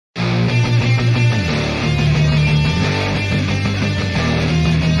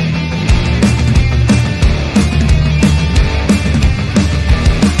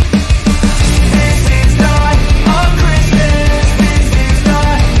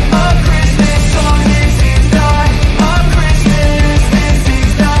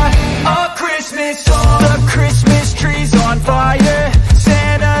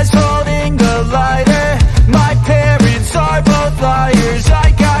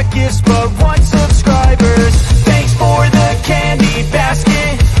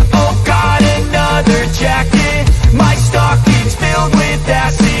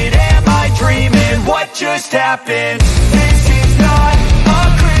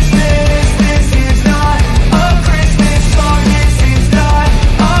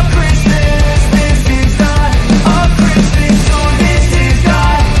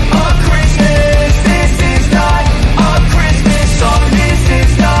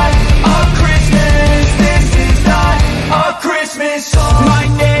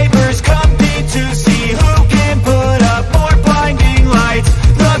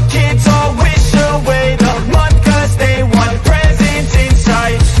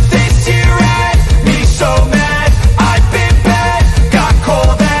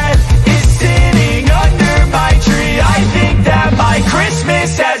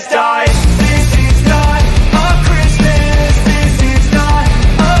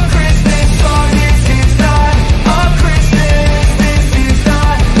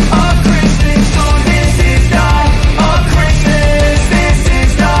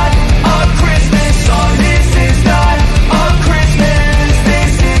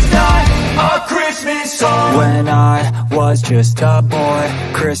When I was just a boy,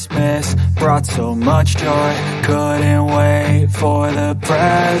 Christmas brought so much joy. Couldn't wait for the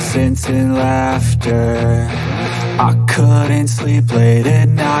presents and laughter. I couldn't sleep late at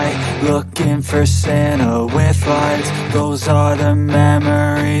night, looking for Santa with lights. Those are the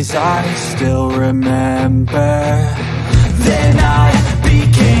memories I still remember. Then I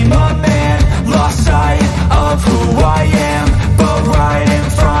became a man, lost sight of who I am. But right in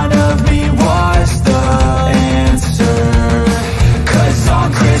front of me was the answer. 'Cause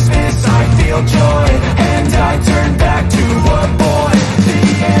on Christmas I feel joy, and I turn back to a boy. The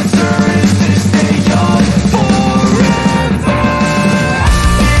answer is to stay young forever.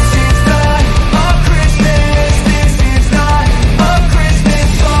 This is not a Christmas, this is not a Christmas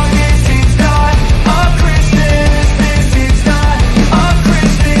song. This is not a Christmas, this is not a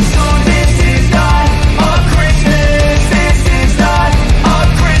Christmas song. This is not a Christmas, this is not a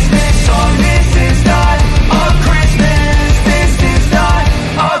Christmas song. This is not a Christmas, this is not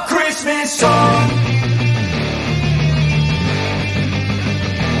a Christmas song.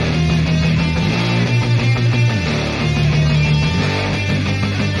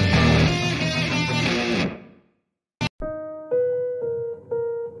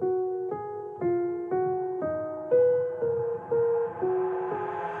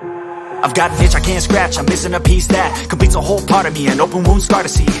 I've got an itch I can't scratch, I'm missing a piece that completes a whole part of me, an open wound scar to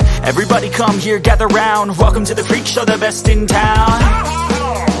see. Everybody come here, gather round, welcome to the freak show, the best in town.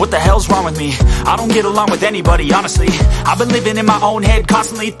 What the hell's wrong with me? I don't get along with anybody, honestly. I've been living in my own head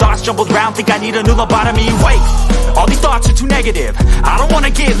constantly, thoughts jumbled round, think I need a new lobotomy. Wait, all these thoughts are too negative, I don't wanna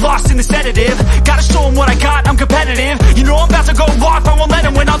get lost in the sedative. Gotta show them what I got, I'm competitive. You know I'm about to go off, I won't let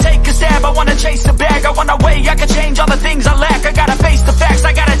them win. I'll take a stab, I wanna chase a bag, I wanna weigh, I can change all the things I lack. I gotta face the facts,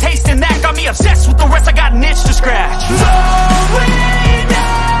 I gotta taste in that. Got me obsessed with the rest, I got an itch to scratch.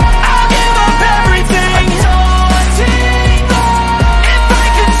 I'll give up everything. If I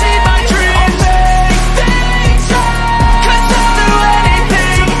could see my dreams, make things right. 'Cause I'll do anything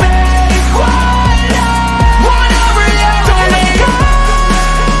to make what I want a reality.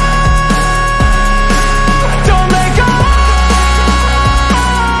 Don't let go.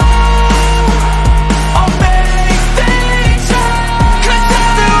 I'll make things right. 'Cause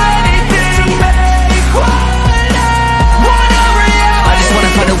I'll do anything to make what I want a reality. I just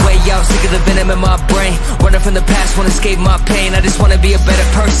wanna find a way out, sick of the venom in my brain. Running from the past, wanna escape my pain. I just wanna be a better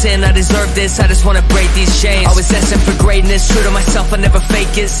person, I deserve this, I just wanna break these chains. Always asking for greatness, true to myself, I never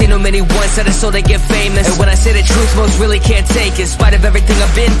fake it. Seen too many once that I so they get famous. And when I say the truth, most really can't take it. In spite of everything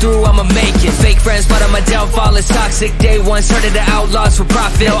I've been through, I'ma make it. Fake friends, but on my downfall is toxic. Day one, started to outlaws for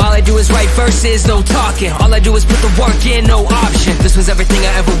profit. Now all I do is write verses, no talking. All I do is put the work in, no option. This was everything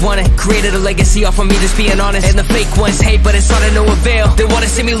I ever wanted, created a legacy off of me, just being honest. And the fake ones hate, but it's all to no avail. They wanna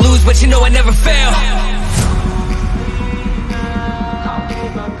see me lose, but you know I never fail. I'll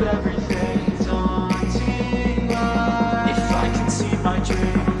give up everything, daunting life. If I can see my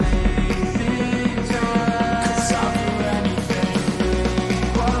dream, make things right. 'Cause I'll do anything to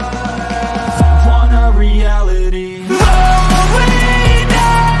make what I want a reality.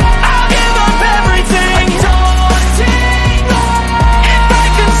 I'll give up everything, daunting life. If I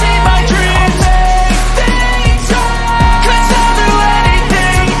can see my dream, make things right. 'Cause I'll do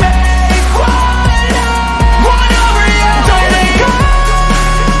anything to make what I want a reality. Don't let go.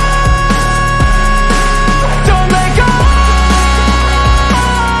 Don't let go.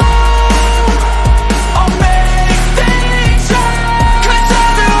 I'll make things right. 'Cause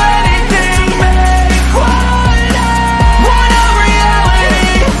I'll do anything to make what I want a reality.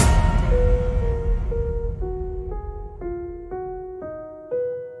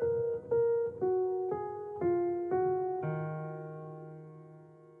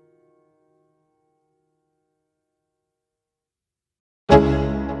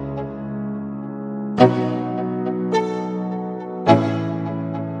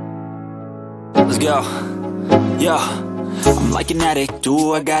 Let's go. Yo, I'm like an addict,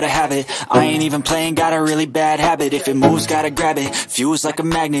 do I gotta have it. I ain't even playing, got a really bad habit. If it moves, gotta grab it, fuse like a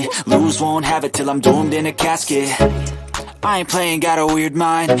magnet. Lose, won't have it till I'm doomed in a casket. I ain't playing, got a weird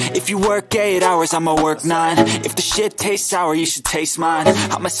mind. If you work 8 hours, I'ma work 9. If the shit tastes sour, you should taste mine.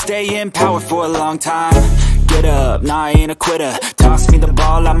 I'ma stay in power for a long time. Get up, nah, I ain't a quitter. Toss me the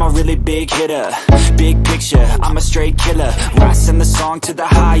ball, I'm a really big hitter. Big picture, I'm a straight killer. Rising the song to the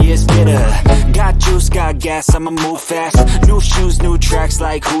highest bidder. Got juice, got gas, I'ma move fast. New shoes, new tracks,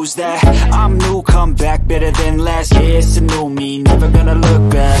 like who's that? I'm new, come back, better than last. Yeah, it's a new me, never gonna look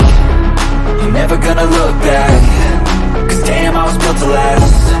back. Never gonna look back. 'Cause damn, I was built to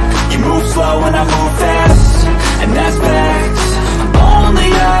last. You move slow and I move fast, and that's facts. Only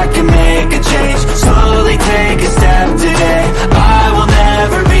I can make a change. Slowly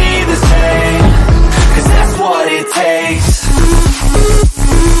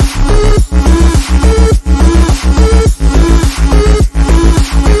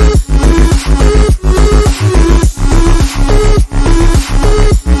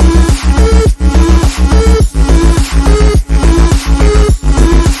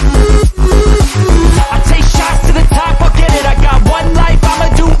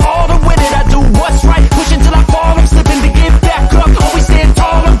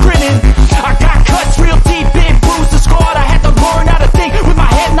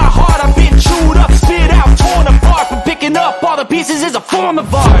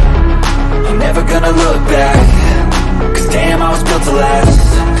boulevard. I'm never gonna look back, cause damn, I was built to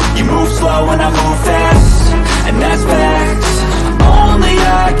last. You move slow and I move fast, and that's facts. Only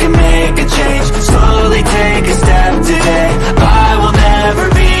I can make a change, slowly take a step today. I will never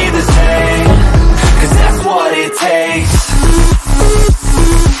be the same, cause that's what it takes.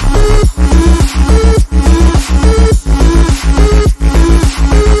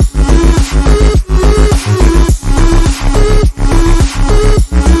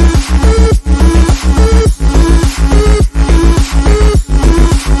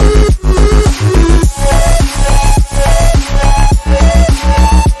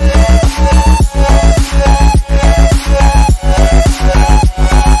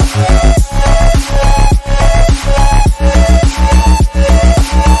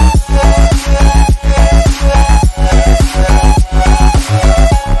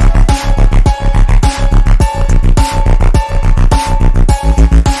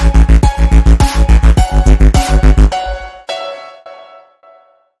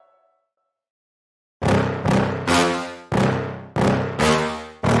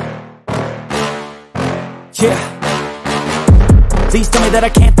 Yeah. Please tell me that I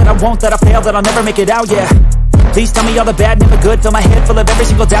can't, that I won't, that I fail, that I'll never make it out, yeah. Please tell me all the bad, never good, fill my head full of every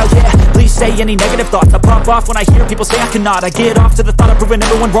single doubt, yeah. Please say any negative thoughts, I pop off when I hear people say I cannot. I get off to the thought of proving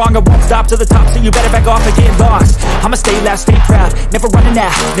everyone wrong, I won't stop to the top, so you better back off and get lost. I'ma stay loud, stay proud, never running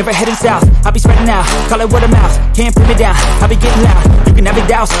out, never heading south. I'll be spreading out, call it word of mouth, can't put me down, I'll be getting loud. You can have your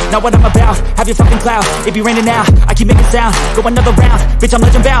doubts, not what I'm about, have your fucking clout. It be raining now, I keep making sound, go another round, bitch I'm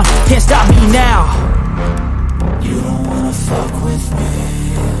legend bound, can't stop me now. You don't wanna fuck with me,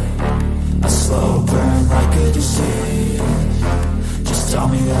 a slow burn like a disease. Just tell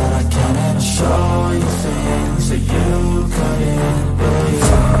me that I can and I'll show you things that you couldn't believe.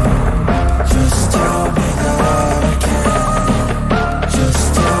 Just tell me that I can.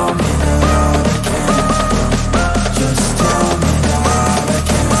 Just tell me that I can. Just tell me that I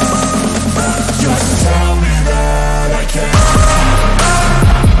can. Just tell me that I can.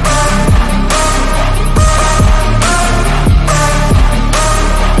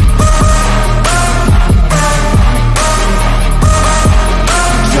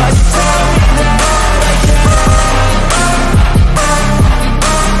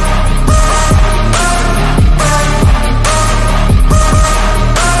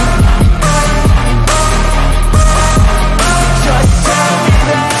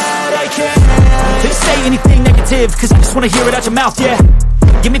 Cause I just wanna hear it out your mouth, yeah.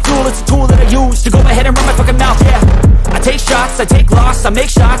 Give me fuel, it's a tool that I use to go ahead and run my fucking mouth, yeah. I take shots, I take loss, I make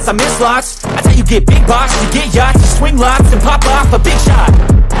shots, I miss lots. That's how you get big box, you get yachts, you swing lots and pop off a big shot.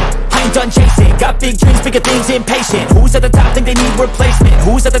 I ain't done chasing, got big dreams, bigger things, impatient. Who's at the top think they need replacement?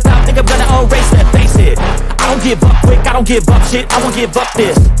 Who's at the top think I'm gonna erase them? Face it, I don't give up quick, I don't give up shit, I won't give up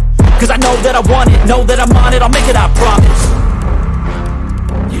this. Cause I know that I want it, know that I'm on it, I'll make it, I promise.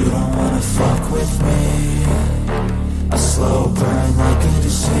 You don't wanna fuck with me, a slow burn like a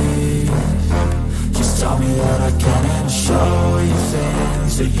disease. Just tell me that I can and I'll show you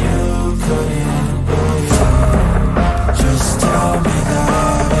things that you couldn't believe. Just tell me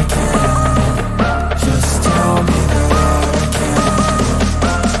that I can. Just tell me that I can.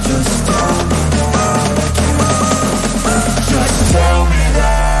 Just tell me that I can. Just tell me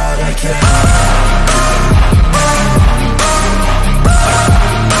that I can.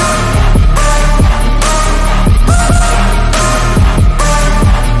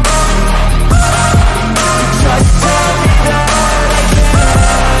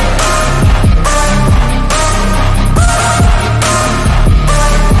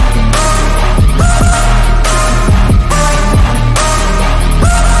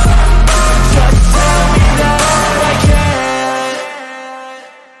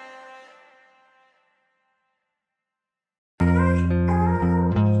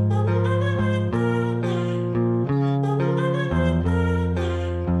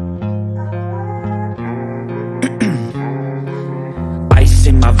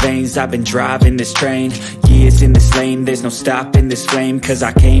 I've been driving this train, years in this lane, there's no stopping this flame. Cause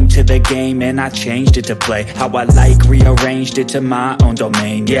I came to the game and I changed it to play how I like, rearranged it to my own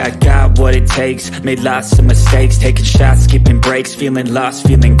domain. Yeah, I got what it takes, made lots of mistakes, taking shots, skipping breaks, feeling lost,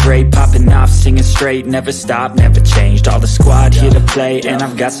 feeling great, popping off, singing straight, never stopped, never changed. All the squad here to play and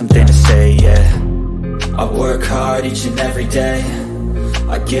I've got something to say, yeah. I work hard each and every day,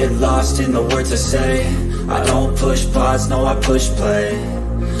 I get lost in the words I say. I don't push pause, no I push play.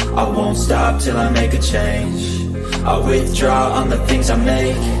 I won't stop till I make a change. I withdraw on the things I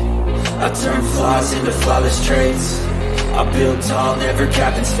make, I turn flaws into flawless traits. I build tall, never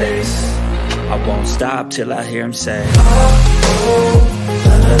capping space. I won't stop till I hear him say, oh, oh.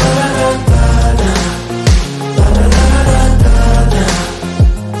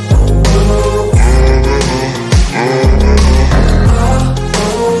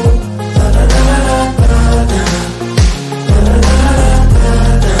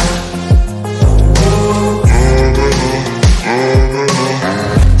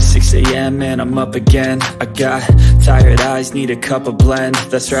 I'm up again. I got tired eyes, need a cup of blend.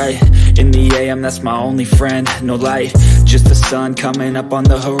 That's right, in the AM, that's my only friend. No light, just the sun coming up on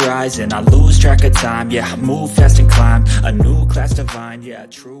the horizon. I lose track of time, yeah, I move fast and climb a new class divine. Yeah,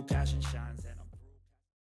 true passion shines.